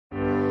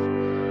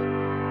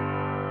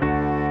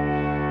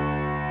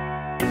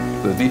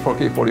The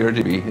D4K40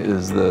 RGB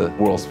is the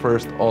world's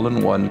first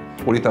all-in-one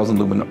 40,000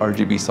 lumen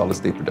RGB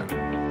solid-state projector.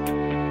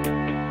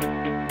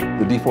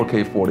 The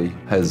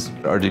D4K40 has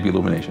RGB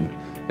illumination,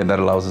 and that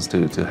allows us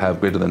to have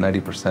greater than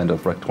 90%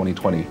 of Rec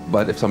 2020.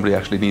 But if somebody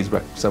actually needs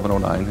Rec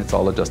 709, it's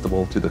all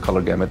adjustable to the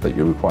color gamut that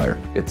you require.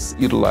 It's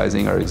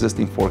utilizing our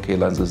existing 4K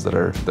lenses that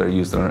are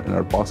used in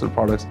our Boxer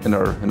products, in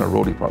our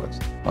Rode products.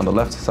 On the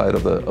left side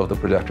of the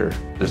projector,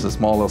 there's a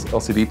small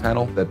LCD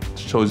panel that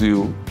shows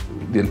you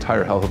the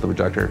entire health of the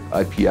projector,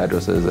 IP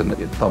addresses and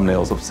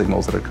thumbnails of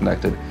signals that are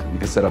connected. You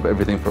can set up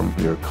everything from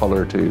your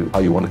color to how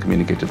you want to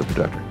communicate to the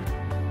projector.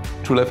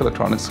 True Life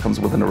Electronics comes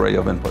with an array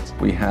of inputs.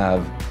 We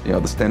have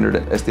the standard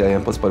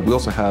SDI inputs, but we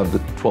also have the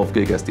 12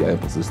 gig SDI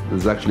inputs.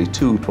 There's actually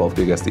two 12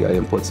 gig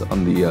SDI inputs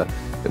on the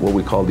what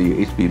we call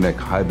the HBMIC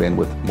high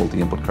bandwidth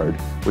multi-input card,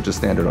 which is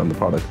standard on the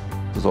product.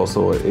 There's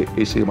also a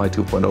HDMI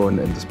 2.0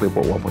 and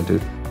DisplayPort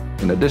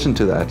 1.2. In addition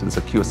to that, it's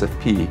a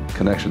QSFP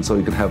connection, so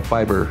you can have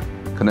fiber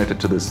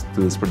connected to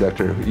this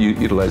projector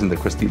utilizing the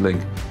Christie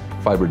link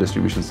fiber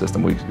distribution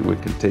system. We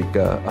can take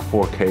a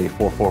 4K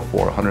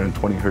 444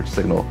 120 Hertz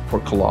signal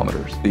for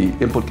kilometers. The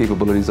input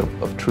capabilities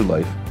of True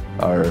Life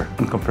are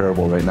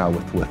incomparable right now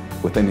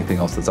with anything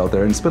else that's out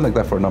there, and it's been like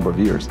that for a number of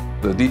years.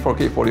 The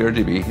D4K40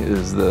 RGB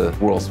is the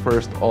world's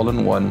first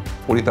all-in-one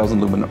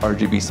 40,000 lumen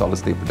RGB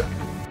solid-state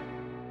projector.